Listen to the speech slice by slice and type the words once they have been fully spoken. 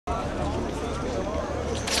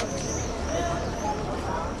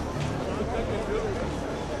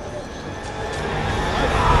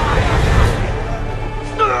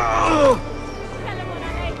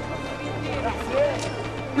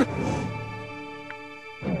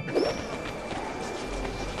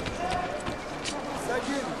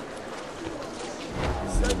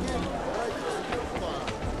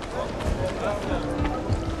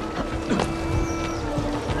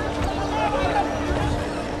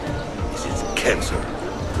cancer.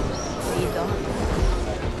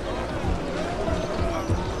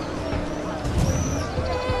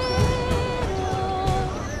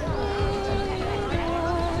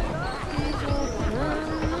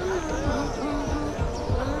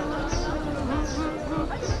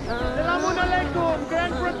 Selamun alaikum,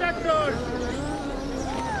 Grand Protector!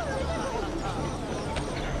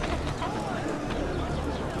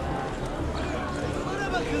 Bana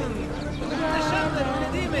bakın! Muhteşemler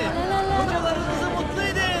öyle değil mi? Kocalarınızı mutlu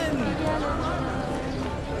edin!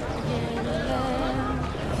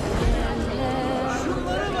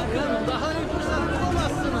 Şunlara bakın! Daha nüfusa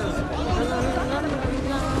bulamazsınız!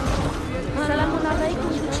 Selamun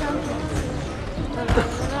alaikum, uçan.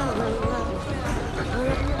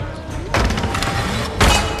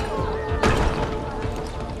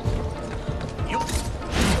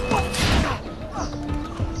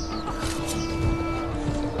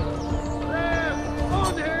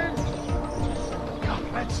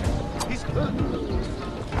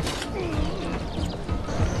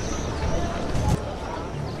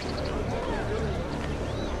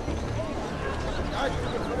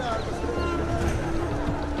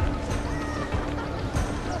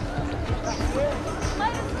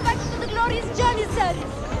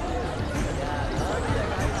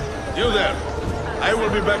 You there. I will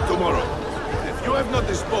be back tomorrow. If you have not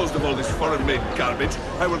disposed of all this foreign-made garbage,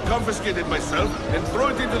 I will confiscate it myself and throw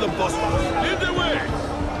it into the Bosphorus. Lead the way!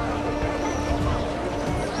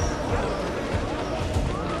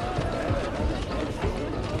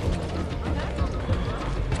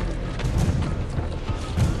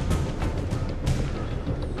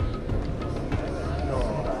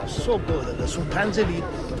 So good of the Sultan's elite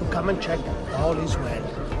to come and check all is well.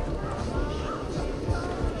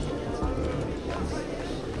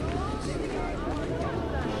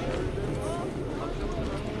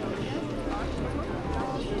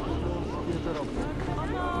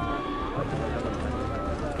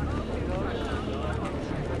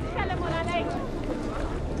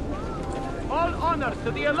 All honors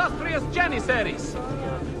to the illustrious Janissaries!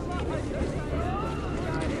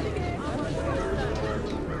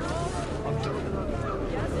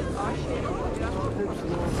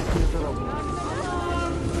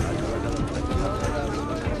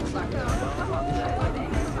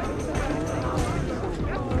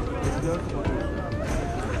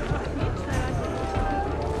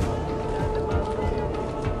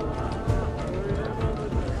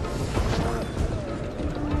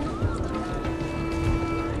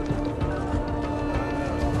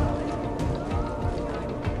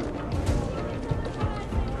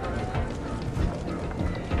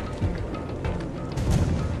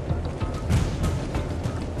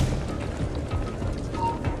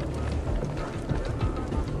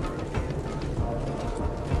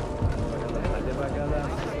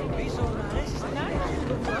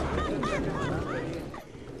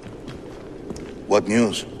 What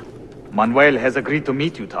news? Manuel has agreed to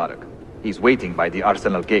meet you, Tarek. He's waiting by the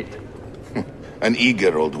arsenal gate. An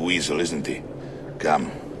eager old weasel, isn't he?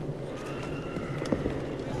 Come.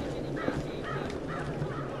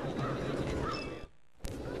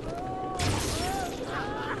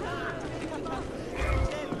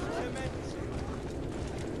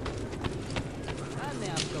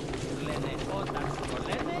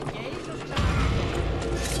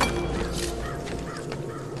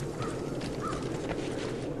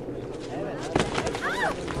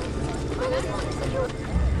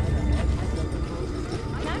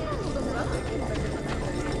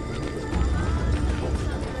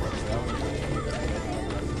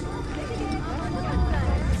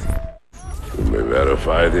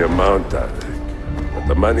 Verify the amount, Tarek. But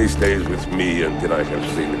the money stays with me until I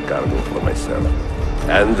have seen the cargo for myself.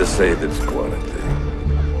 And the said its quality.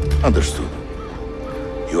 Understood.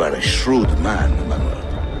 You are a shrewd man,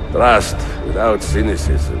 Manuel. Trust without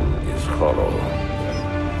cynicism is hollow.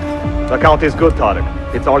 The count is good, Tarek.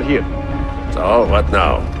 It's all here. So, what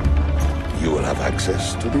now? You will have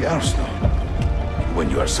access to the arsenal. When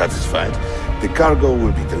you are satisfied, the cargo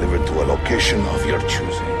will be delivered to a location of your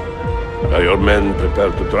choosing. Are your men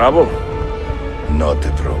prepared to travel? Not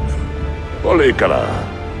a problem. Polikala,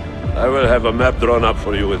 I will have a map drawn up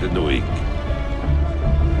for you within the week.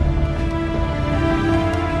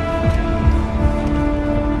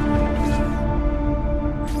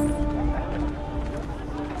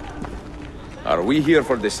 Are we here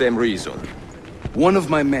for the same reason? One of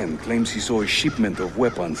my men claims he saw a shipment of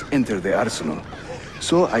weapons enter the arsenal.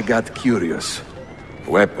 So I got curious.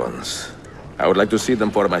 Weapons. I would like to see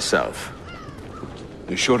them for myself.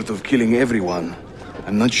 Short of killing everyone,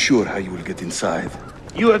 I'm not sure how you will get inside.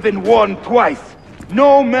 You have been warned twice.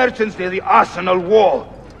 No merchants near the arsenal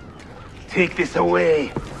wall. Take this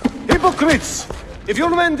away. Hypocrites! If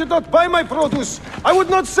your men did not buy my produce, I would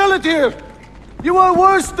not sell it here! You are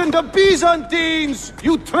worse than the Byzantines,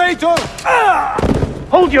 you traitor!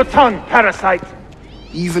 Hold your tongue, parasite!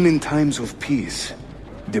 Even in times of peace,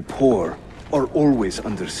 the poor are always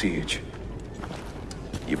under siege.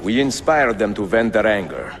 If we inspire them to vent their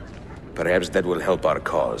anger, perhaps that will help our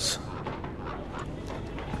cause.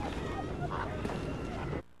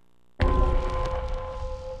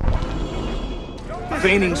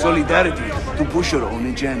 Feigning solidarity to push your own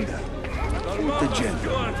agenda. What agenda?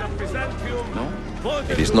 No?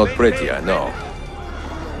 It is not pretty, I know.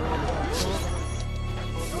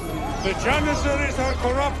 The Janissaries are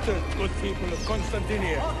corrupted, good people of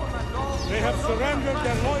Constantinia. They have surrendered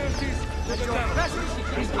their loyalties to the devil.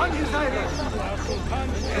 Is undesirable.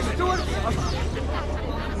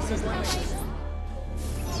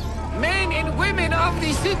 Men and women of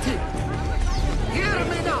the city, hear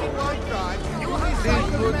me now.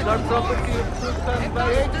 These goods are property of Sultan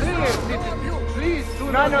by a clear citizen. Please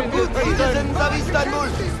do not Good citizens of Istanbul,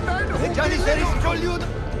 the Janissaries collude.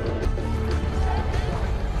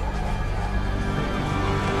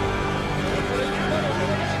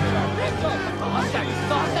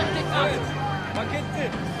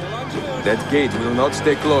 That gate will not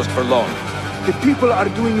stay closed for long. The people are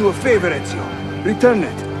doing you a favor, Ezio. Return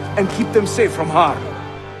it, and keep them safe from harm.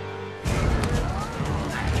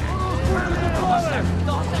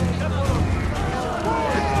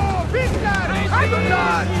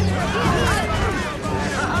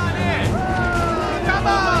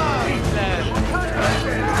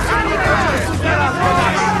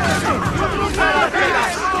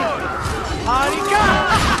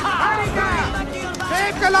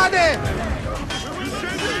 Fevkalade!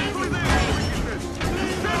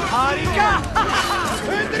 Harika!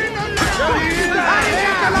 Öldürün onları!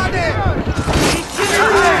 Fevkalade!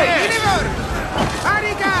 Yeni vur!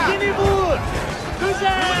 Harika! Yeni vur!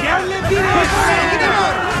 Güzel! Yerle bir yeni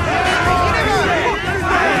vur! Yeni vur!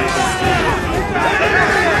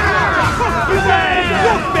 Güzel!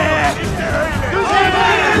 Yok be! Güzel!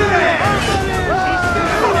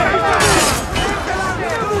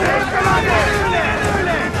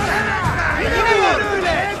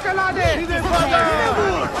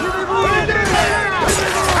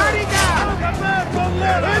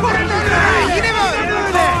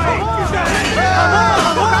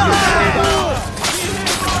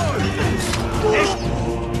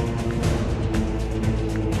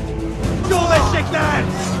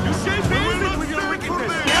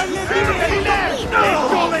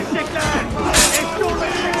 Yol eşekler! Yol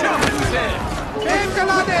eşekler!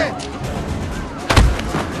 Fevkalade!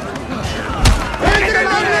 Öldürün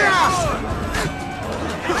onları!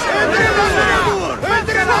 Öldürün onları!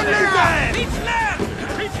 Öldürün onları! Piçler!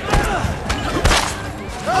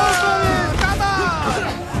 Tamam!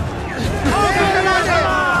 Fevkalade!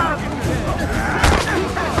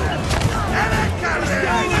 Evet kardeşim!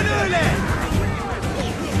 Aynen öyle!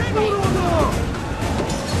 Vur onu!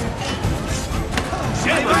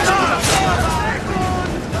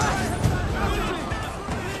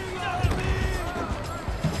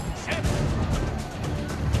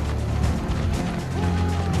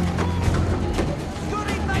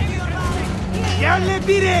 Yerle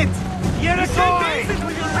bir et! Yere koy!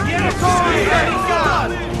 Yere koy!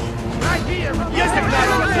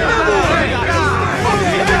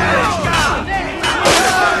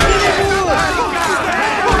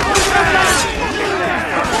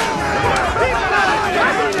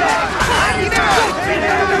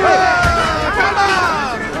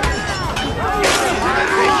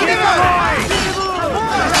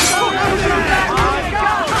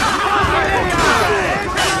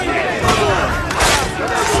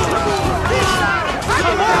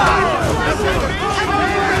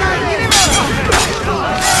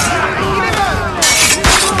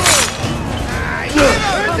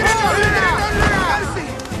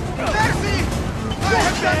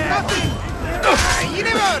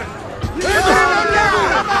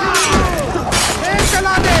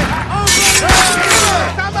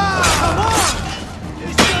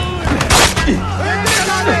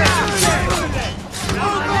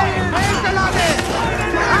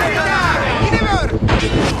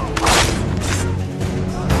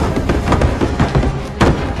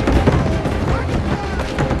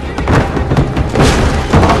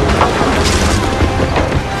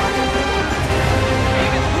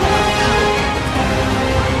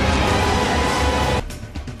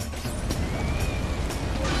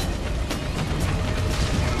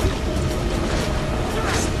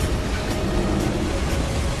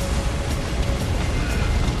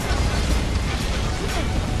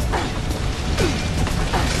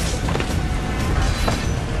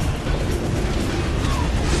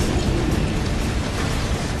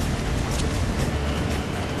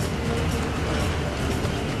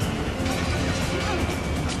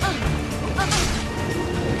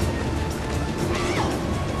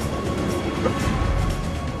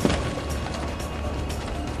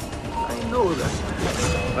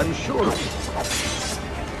 I'm sure.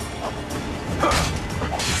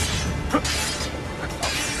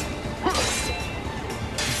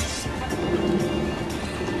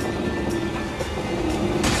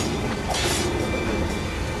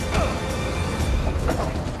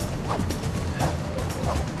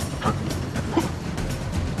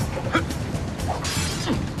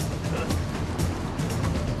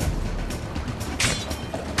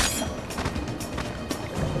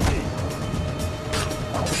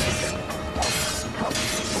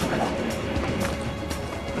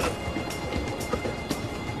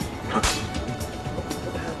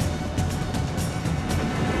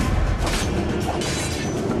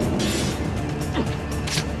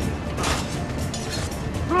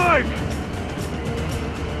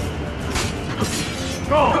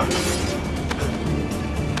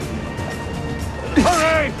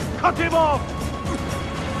 Hurry! Cut him off!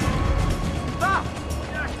 Stop!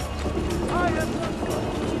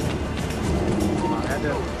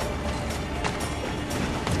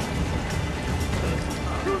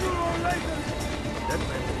 Sooner or later!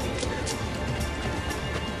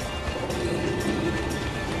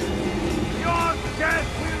 Your death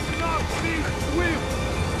will not be swift!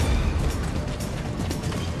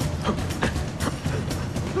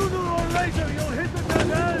 Sooner or later you'll hit the dead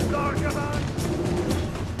end, Archibald!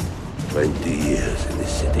 20 years in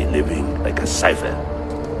this city living like a cipher.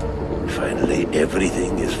 Finally,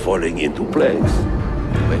 everything is falling into place.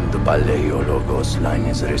 When the Paleologos line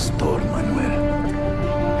is restored,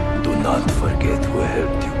 Manuel, do not forget who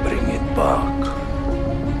helped you bring it back.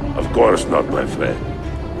 Of course not, my friend.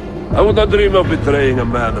 I would not dream of betraying a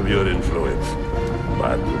man of your influence.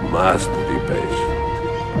 But you must be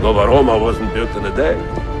patient. Nova Roma wasn't built in a day.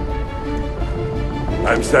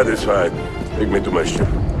 I'm satisfied. Take me to my ship.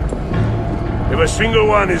 If a single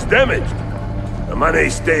one is damaged, the money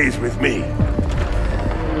stays with me.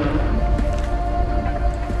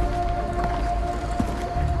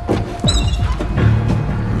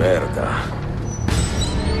 Merda.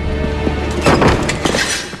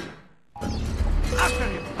 After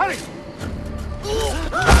him! Hurry!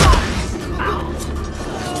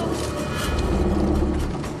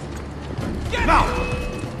 Get now!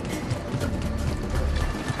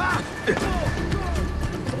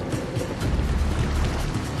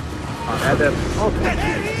 Adam.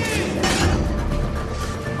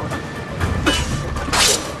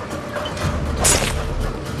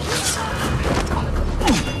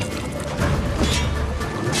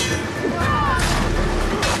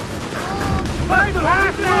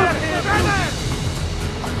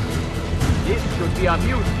 This should be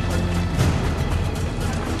amusing.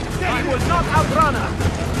 He will not outrun us.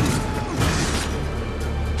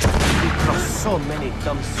 We cross so many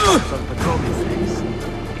dumb spots on patrol these days.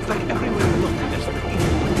 It's like everywhere you look, there's an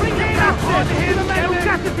idiot. Bring the captain! The man who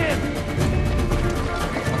captured him!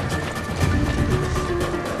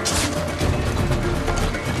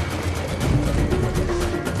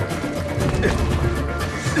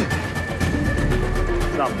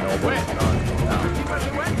 Some noble.